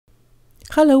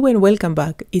Hello and welcome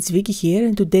back, it's Vicky here,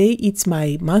 and today it's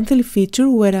my monthly feature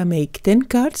where I make 10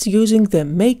 cards using the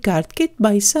May card kit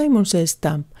by Simon Says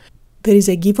Stamp. There is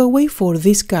a giveaway for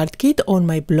this card kit on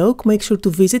my blog, make sure to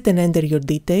visit and enter your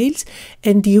details,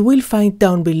 and you will find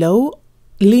down below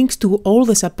links to all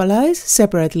the supplies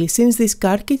separately since this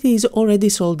card kit is already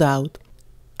sold out.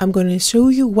 I'm going to show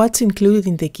you what's included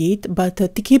in the kit, but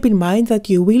keep in mind that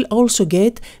you will also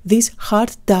get this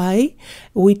heart die,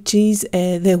 which is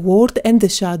the word and the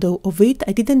shadow of it.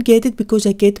 I didn't get it because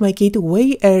I get my kit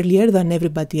way earlier than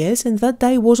everybody else, and that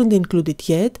die wasn't included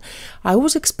yet. I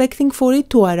was expecting for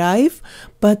it to arrive,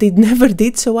 but it never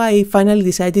did, so I finally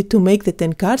decided to make the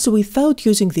 10 cards without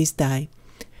using this die.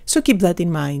 So keep that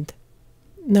in mind.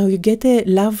 Now you get a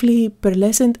lovely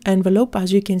pearlescent envelope.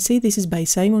 As you can see, this is by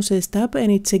Simon Says Stamp,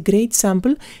 and it's a great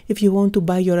sample if you want to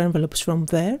buy your envelopes from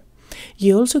there.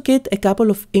 You also get a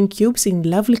couple of ink cubes in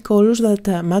lovely colors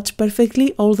that match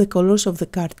perfectly all the colors of the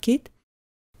card kit.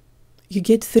 You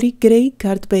get 3 grey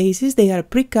card bases. They are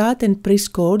pre-cut and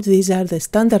pre-scored. These are the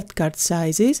standard card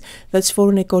sizes. That's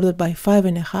 4 1/4 by 5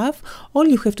 1/2. All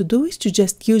you have to do is to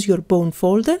just use your bone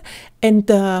folder and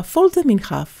fold them in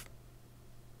half.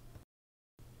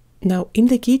 Now in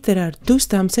the kit there are 2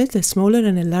 stamp sets, a smaller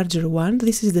and a larger one.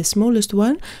 This is the smallest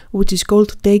one, which is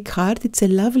called Take Heart. It's a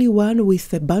lovely one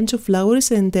with a bunch of flowers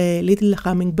and a little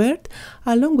hummingbird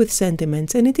along with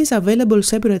sentiments, and it is available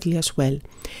separately as well.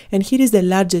 And here is the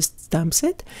largest stamp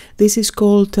set. This is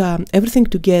called Everything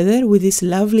Together, with these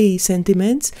lovely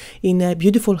sentiments in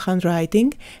beautiful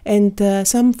handwriting and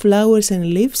some flowers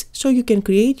and leaves, so you can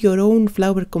create your own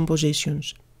flower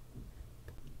compositions.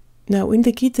 Now in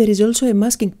the kit there is also a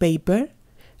masking paper.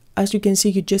 As you can see,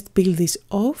 you just peel this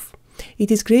off.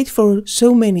 It is great for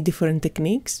so many different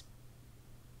techniques.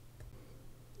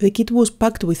 The kit was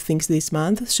packed with things this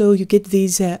month, so you get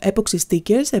these epoxy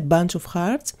stickers, a bunch of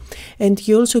hearts, and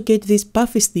you also get these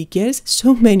Puffy stickers,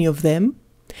 so many of them.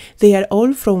 They are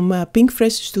all from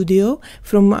Pinkfresh Studio,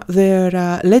 from their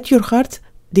Let Your Heart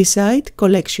Decide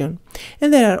collection,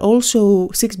 and there are also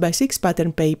 6x6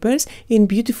 pattern papers in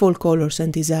beautiful colors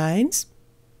and designs,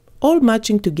 all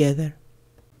matching together.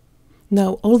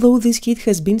 Now, although this kit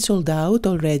has been sold out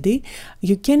already,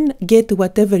 you can get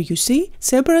whatever you see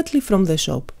separately from the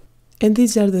shop. And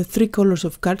these are the 3 colors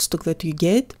of cardstock that you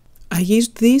get. I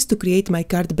used these to create my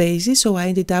card bases, so I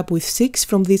ended up with 6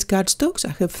 from these cardstocks.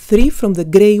 I have 3 from the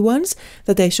grey ones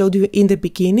that I showed you in the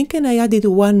beginning, and I added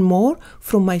 1 more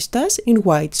from my stash in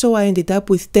white, so I ended up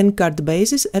with 10 card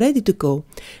bases ready to go.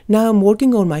 Now I'm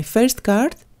working on my first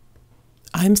card.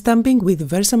 I'm stamping with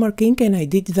Versamark ink, and I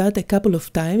did that a couple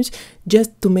of times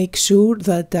just to make sure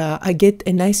that I get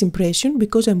a nice impression,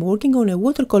 because I'm working on a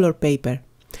watercolor paper.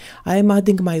 I am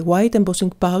adding my white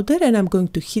embossing powder and I'm going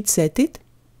to heat set it.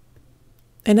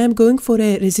 And I'm going for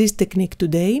a resist technique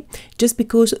today, just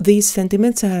because these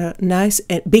sentiments are nice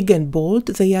and big and bold.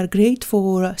 They are great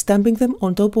for stamping them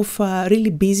on top of really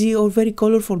busy or very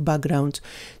colorful backgrounds.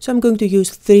 So I'm going to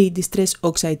use 3 Distress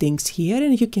Oxide inks here,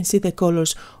 and you can see the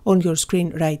colors on your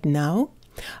screen right now.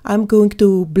 I'm going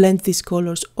to blend these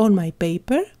colors on my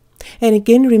paper. And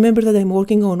again, remember that I'm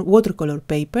working on watercolor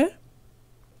paper.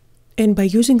 And by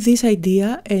using this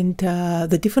idea and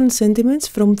the different sentiments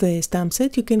from the stamp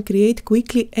set, you can create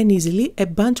quickly and easily a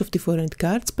bunch of different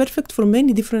cards, perfect for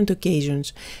many different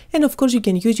occasions. And of course you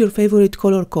can use your favorite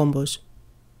color combos.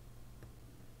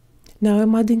 Now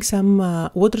I'm adding some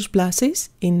water splashes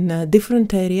in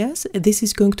different areas. This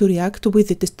is going to react with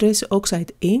the Distress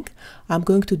Oxide ink. I'm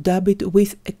going to dab it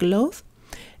with a cloth,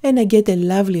 and I get a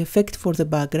lovely effect for the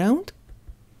background.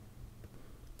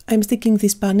 I'm sticking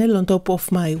this panel on top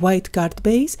of my white card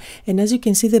base, and as you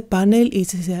can see, the panel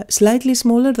is slightly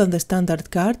smaller than the standard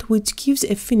card, which gives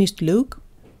a finished look.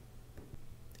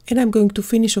 And I'm going to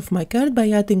finish off my card by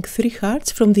adding 3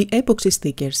 hearts from the epoxy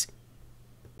stickers.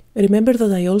 Remember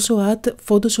that I also add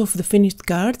photos of the finished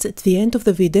cards at the end of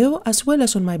the video, as well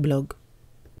as on my blog.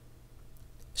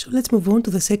 So let's move on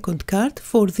to the second card.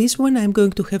 For this one I'm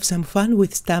going to have some fun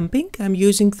with stamping. I'm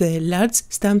using the large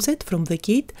stamp set from the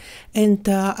kit, and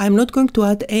I'm not going to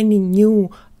add any new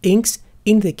inks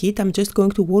in the kit. I'm just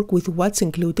going to work with what's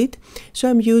included. So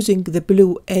I'm using the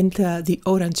blue and the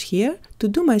orange here to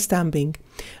do my stamping.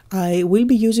 I will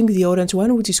be using the orange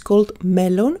one, which is called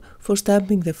MELON, for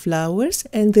stamping the flowers,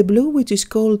 and the blue, which is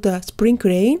called Spring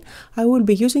Rain, I will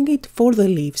be using it for the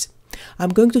leaves. I'm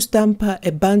going to stamp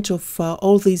a bunch of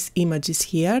all these images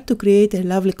here to create a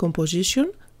lovely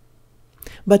composition,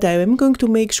 but I am going to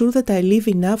make sure that I leave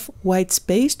enough white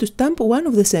space to stamp one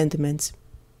of the sentiments.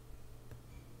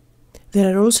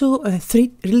 There are also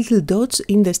 3 little dots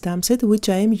in the stamp set which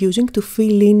I am using to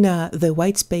fill in the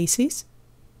white spaces.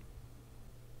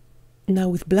 Now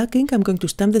with black ink I'm going to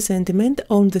stamp the sentiment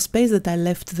on the space that I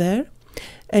left there.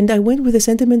 And I went with a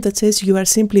sentiment that says you are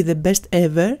simply the best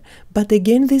ever, but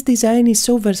again this design is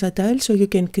so versatile, so you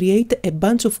can create a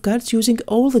bunch of cards using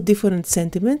all the different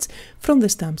sentiments from the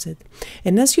stamp set.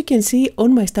 And as you can see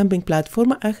on my stamping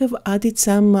platform, I have added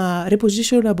some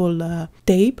repositionable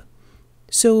tape,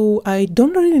 so I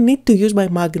don't really need to use my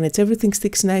magnets, everything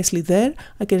sticks nicely there,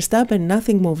 I can stamp and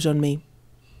nothing moves on me.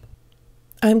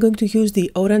 I'm going to use the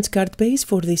orange card base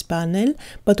for this panel,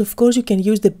 but of course you can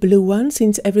use the blue one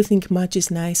since everything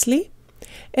matches nicely.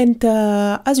 And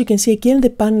as you can see again, the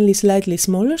panel is slightly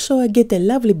smaller, so I get a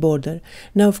lovely border.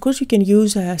 Now of course you can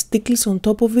use stickles on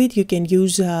top of it, you can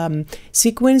use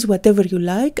sequins, whatever you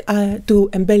like,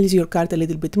 to embellish your card a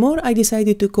little bit more. I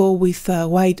decided to go with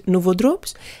white Nuvo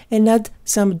drops and add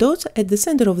some dots at the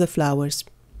center of the flowers.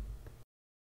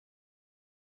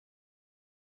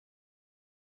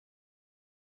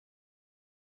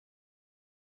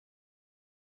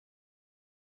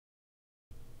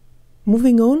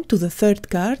 Moving on to the third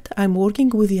card, I'm working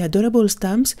with the adorable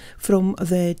stamps from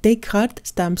the Take Heart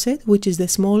stamp set, which is the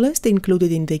smallest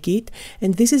included in the kit,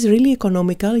 and this is really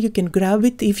economical. You can grab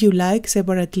it if you like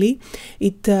separately.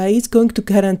 It is going to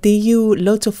guarantee you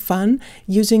lots of fun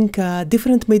using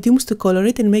different mediums to color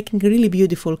it and making really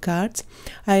beautiful cards.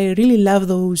 I really love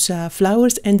those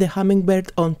flowers and the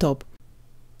hummingbird on top.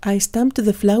 I stamped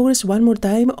the flowers one more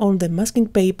time on the masking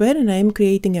paper and I am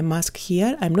creating a mask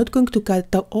here. I'm not going to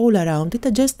cut all around it,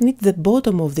 I just need the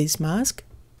bottom of this mask.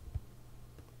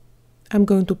 I'm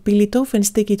going to peel it off and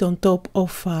stick it on top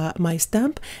of my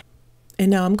stamp.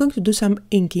 And now I'm going to do some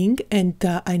inking, and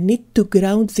I need to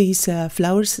ground these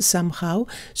flowers somehow.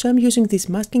 So I'm using this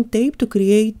masking tape to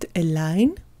create a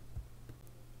line.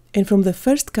 And from the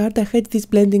first card I had these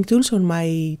blending tools on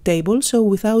my table, so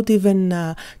without even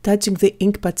touching the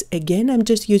ink pads again, I'm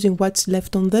just using what's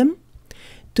left on them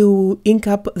to ink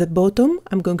up the bottom.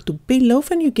 I'm going to peel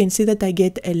off and you can see that I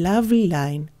get a lovely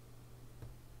line.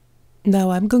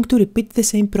 Now I'm going to repeat the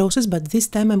same process, but this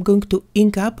time I'm going to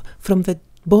ink up from the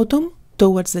bottom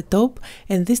towards the top,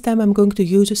 and this time I'm going to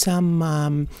use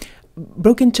some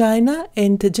broken china,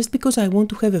 and just because I want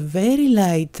to have a very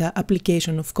light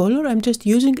application of color, I'm just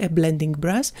using a blending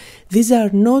brush. These are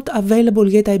not available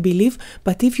yet, I believe,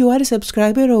 but if you are a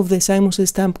subscriber of the Simon Says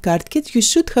Stamp card kit, you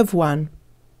should have one.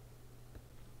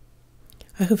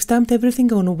 I have stamped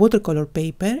everything on watercolor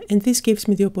paper, and this gives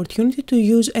me the opportunity to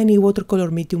use any watercolor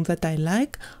medium that I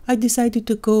like. I decided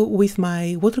to go with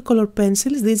my watercolor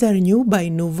pencils. These are new by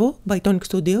Nuvo, by Tonic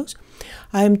Studios.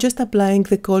 I am just applying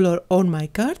the color on my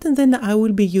card, and then I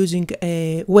will be using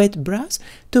a wet brush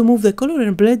to move the color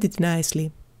and blend it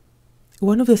nicely.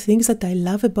 One of the things that I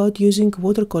love about using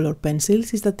watercolor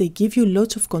pencils is that they give you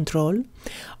lots of control.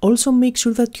 Also make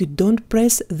sure that you don't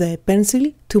press the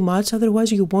pencil too much,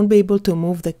 otherwise you won't be able to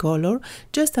move the color.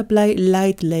 Just apply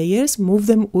light layers, move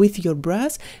them with your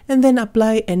brush, and then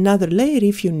apply another layer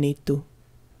if you need to.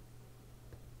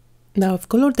 Now I've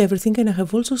colored everything, and I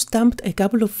have also stamped a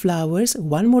couple of flowers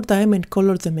one more time and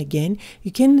colored them again.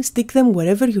 You can stick them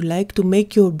wherever you like to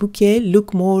make your bouquet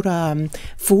look more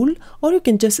full, or you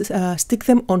can just stick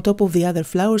them on top of the other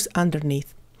flowers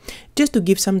underneath, just to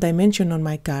give some dimension on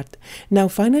my card. Now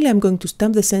finally I'm going to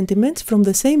stamp the sentiments from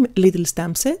the same little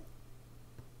stamp set.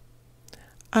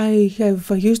 I have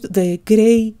used the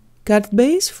grey card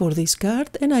base for this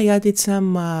card, and I added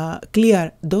some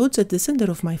clear dots at the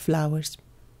center of my flowers.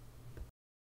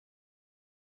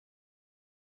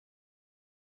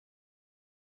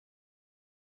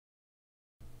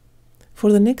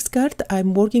 For the next card,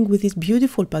 I'm working with this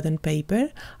beautiful pattern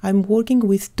paper. I'm working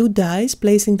with two dies,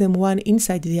 placing them one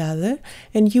inside the other,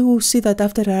 and you will see that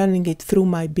after running it through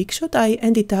my Big Shot, I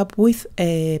ended up with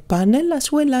a panel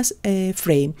as well as a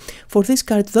frame. For this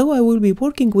card though, I will be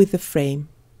working with the frame.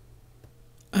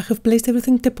 I have placed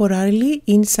everything temporarily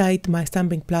inside my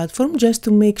stamping platform just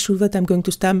to make sure that I'm going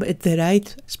to stamp at the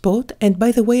right spot, and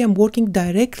by the way, I'm working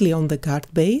directly on the card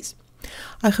base.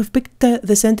 I have picked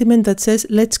the sentiment that says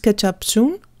 "Let's catch up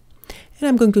soon", and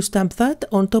I'm going to stamp that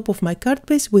on top of my card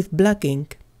base with black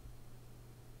ink.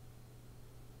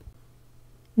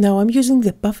 Now I'm using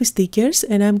the Puffy stickers,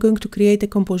 and I'm going to create a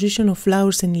composition of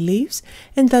flowers and leaves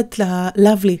and that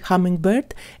lovely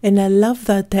hummingbird, and I love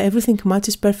that everything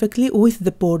matches perfectly with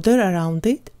the border around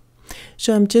it.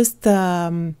 So I'm just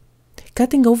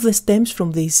cutting off the stems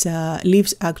from these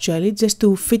leaves actually, just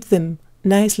to fit them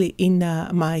nicely in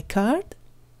my card.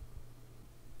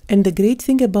 And the great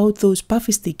thing about those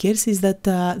Puffy stickers is that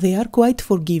they are quite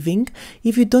forgiving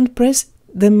if you don't press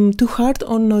them too hard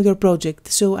on your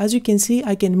project. So as you can see,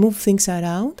 I can move things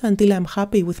around until I'm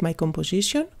happy with my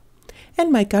composition,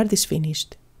 and my card is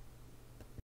finished.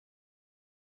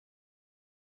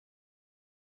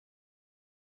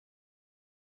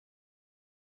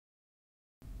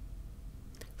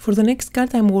 For the next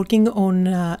card I'm working on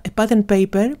a pattern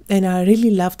paper, and I really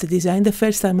loved the design the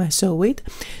first time I saw it.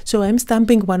 So I'm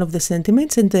stamping one of the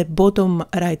sentiments in the bottom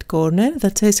right corner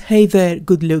that says "Hey there,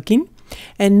 good looking."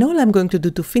 And all I'm going to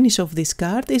do to finish off this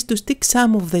card is to stick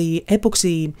some of the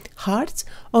epoxy hearts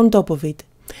on top of it,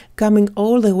 coming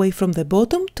all the way from the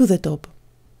bottom to the top.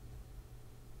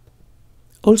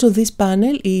 Also, this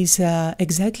panel is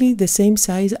exactly the same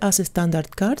size as a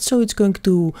standard card, so it's going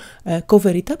to cover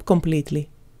it up completely.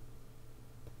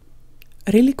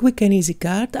 Really quick and easy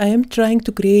card. I am trying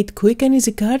to create quick and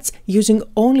easy cards using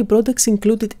only products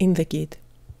included in the kit.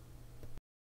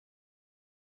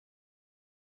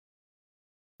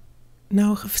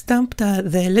 Now I have stamped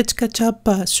the Let's Catch Up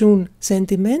Soon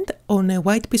sentiment on a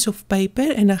white piece of paper,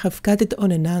 and I have cut it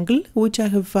on an angle, which I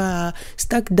have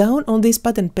stuck down on this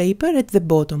pattern paper at the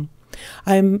bottom.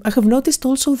 I have noticed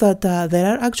also that there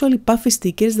are actually puffy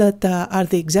stickers that are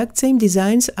the exact same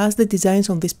designs as the designs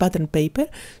on this pattern paper,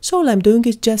 so all I'm doing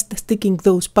is just sticking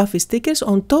those puffy stickers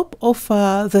on top of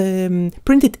the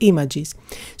printed images.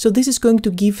 So this is going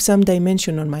to give some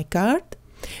dimension on my card.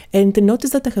 And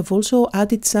notice that I have also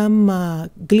added some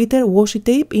glitter washi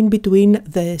tape in between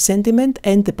the sentiment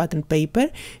and the pattern paper.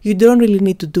 You don't really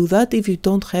need to do that if you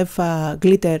don't have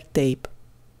glitter tape.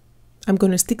 I'm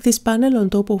gonna stick this panel on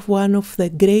top of one of the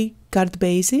grey card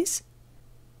bases.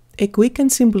 A quick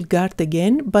and simple card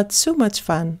again, but so much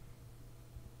fun.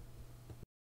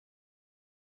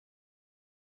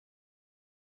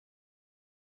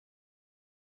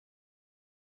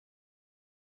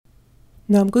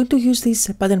 Now I'm going to use this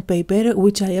pattern paper,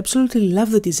 which I absolutely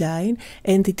love the design,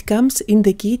 and it comes in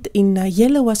the kit in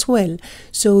yellow as well,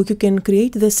 so you can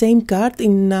create the same card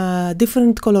in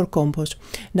different color combos.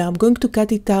 Now I'm going to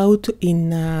cut it out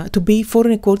in to be 4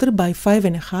 1/4 by 5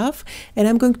 1/2, and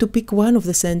I'm going to pick one of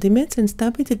the sentiments and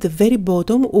stamp it at the very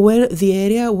bottom where the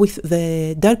area with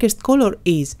the darkest color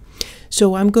is.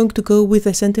 So I'm going to go with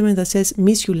a sentiment that says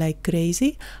 "Miss you like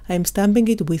crazy." I'm stamping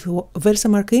it with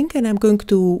Versamark ink, and I'm going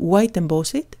to white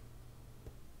emboss it.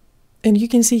 And you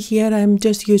can see here I'm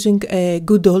just using a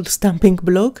good old stamping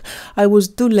block. I was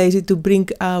too lazy to bring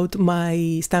out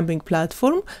my stamping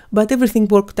platform, but everything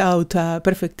worked out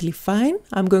perfectly fine.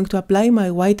 I'm going to apply my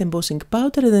white embossing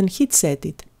powder and then heat set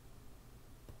it.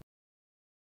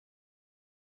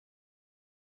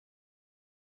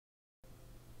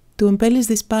 To embellish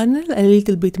this panel a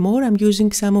little bit more, I'm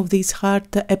using some of these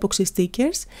hard epoxy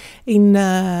stickers in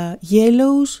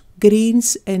yellows,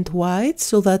 greens and whites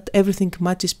so that everything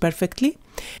matches perfectly.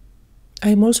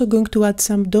 I'm also going to add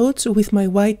some dots with my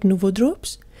white Nuvo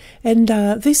drops. And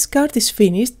this card is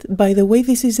finished. By the way,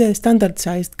 this is a standard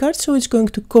sized card, so it's going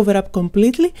to cover up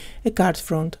completely a card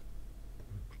front.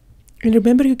 And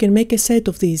remember, you can make a set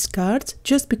of these cards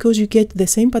just because you get the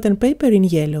same pattern paper in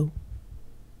yellow.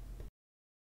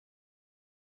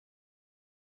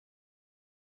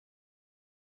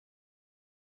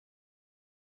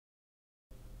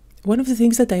 One of the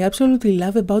things that I absolutely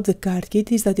love about the card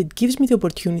kit is that it gives me the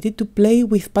opportunity to play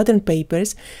with pattern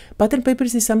papers. Pattern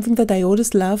papers is something that I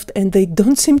always loved, and they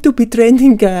don't seem to be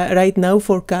trending right now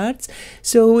for cards.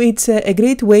 So it's a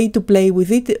great way to play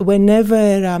with it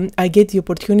whenever I get the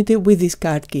opportunity with this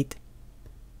card kit.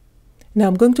 Now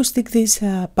I'm going to stick this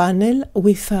panel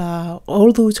with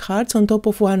all those hearts on top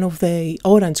of one of the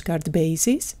orange card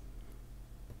bases.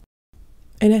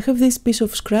 And I have this piece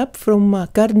of scrap from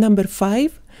card number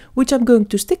 5, which I'm going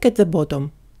to stick at the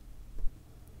bottom.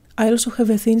 I also have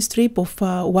a thin strip of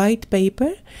white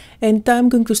paper, and I'm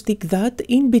going to stick that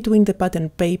in between the pattern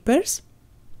papers,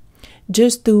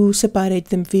 just to separate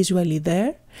them visually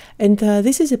there. And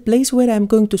this is a place where I'm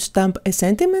going to stamp a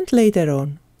sentiment later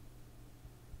on.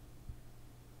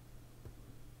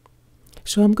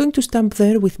 So I'm going to stamp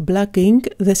there with black ink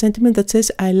the sentiment that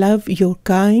says "I love your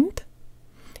kind."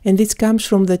 And this comes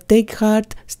from the Take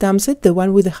Heart stamp set, the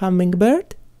one with the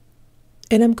hummingbird.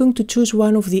 And I'm going to choose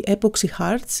one of the epoxy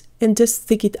hearts and just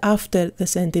stick it after the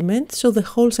sentiment, so the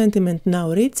whole sentiment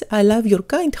now reads "I love your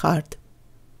kind heart."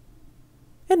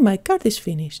 And my card is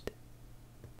finished.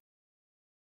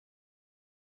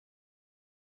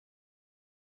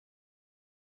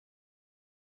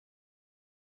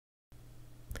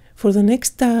 For the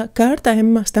next card, I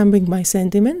am stamping my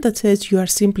sentiment that says "You are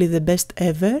simply the best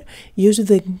ever." Use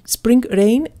the Spring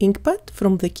Rain ink pad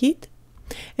from the kit.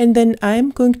 And then I am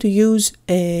going to use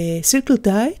a circle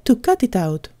die to cut it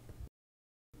out.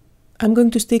 I'm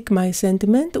going to stick my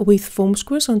sentiment with foam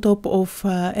squares on top of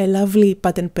a lovely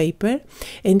pattern paper,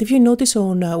 and if you notice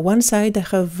on one side I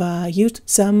have used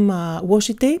some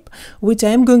washi tape, which I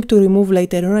am going to remove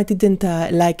later on. I didn't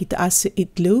like it as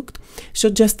it looked,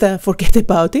 so just forget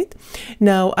about it.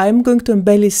 Now I'm going to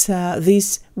embellish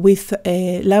this with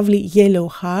a lovely yellow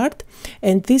heart,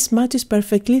 and this matches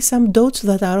perfectly some dots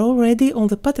that are already on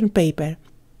the pattern paper.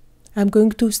 I'm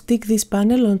going to stick this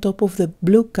panel on top of the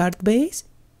blue card base.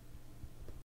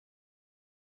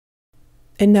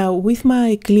 And now with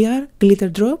my clear glitter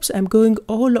drops, I'm going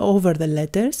all over the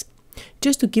letters,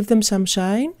 just to give them some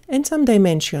shine and some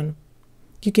dimension.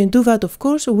 You can do that, of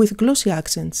course, with glossy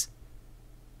accents.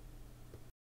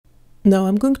 Now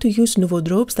I'm going to use Nuvo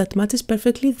drops that matches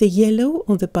perfectly the yellow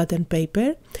on the pattern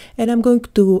paper, and I'm going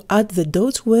to add the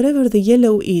dots wherever the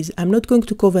yellow is. I'm not going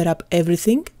to cover up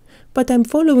everything, but I'm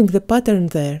following the pattern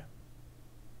there.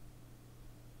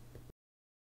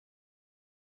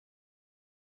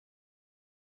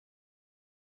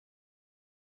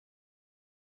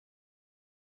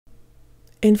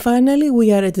 And finally,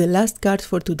 we are at the last card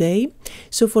for today.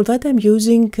 So for that I'm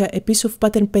using a piece of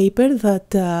pattern paper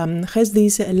that has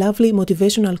these lovely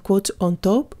motivational quotes on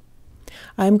top.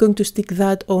 I'm going to stick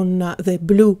that on the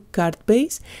blue card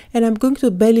base, and I'm going to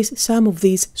embellish some of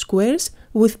these squares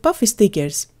with puffy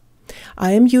stickers.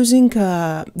 I am using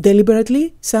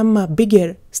deliberately some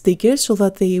bigger stickers so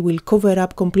that they will cover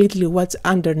up completely what's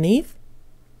underneath.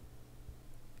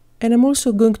 And I'm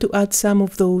also going to add some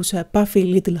of those puffy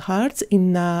little hearts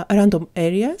in random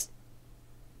areas.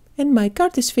 And my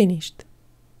card is finished.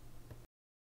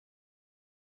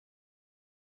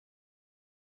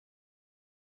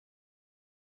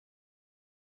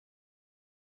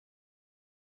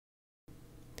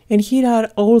 And here are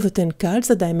all the 10 cards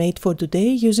that I made for today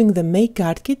using the May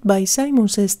card kit by Simon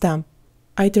Says Stamp.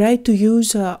 I tried to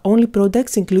use only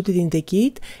products included in the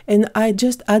kit, and I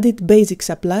just added basic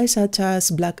supplies such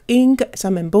as black ink,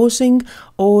 some embossing,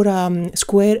 or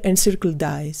square and circle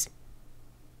dies.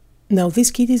 Now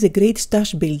this kit is a great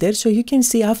stash builder, so you can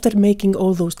see after making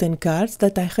all those 10 cards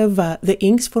that I have the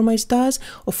inks for my stash,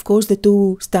 of course the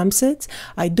 2 stamp sets.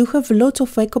 I do have lots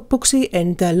of Epoxy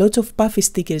and lots of puffy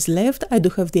stickers left. I do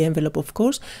have the envelope, of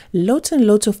course, lots and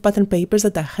lots of pattern papers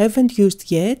that I haven't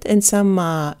used yet, and some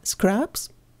scraps.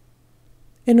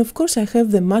 And of course I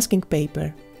have the masking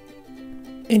paper.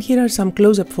 And here are some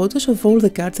close-up photos of all the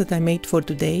cards that I made for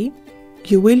today.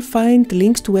 You will find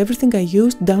links to everything I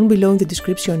used down below in the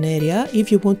description area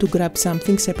if you want to grab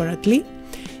something separately.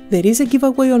 There is a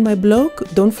giveaway on my blog.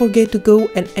 Don't forget to go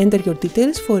and enter your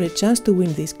details for a chance to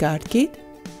win this card kit.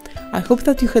 I hope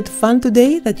that you had fun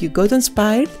today, that you got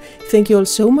inspired. Thank you all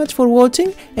so much for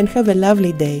watching, and have a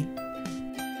lovely day.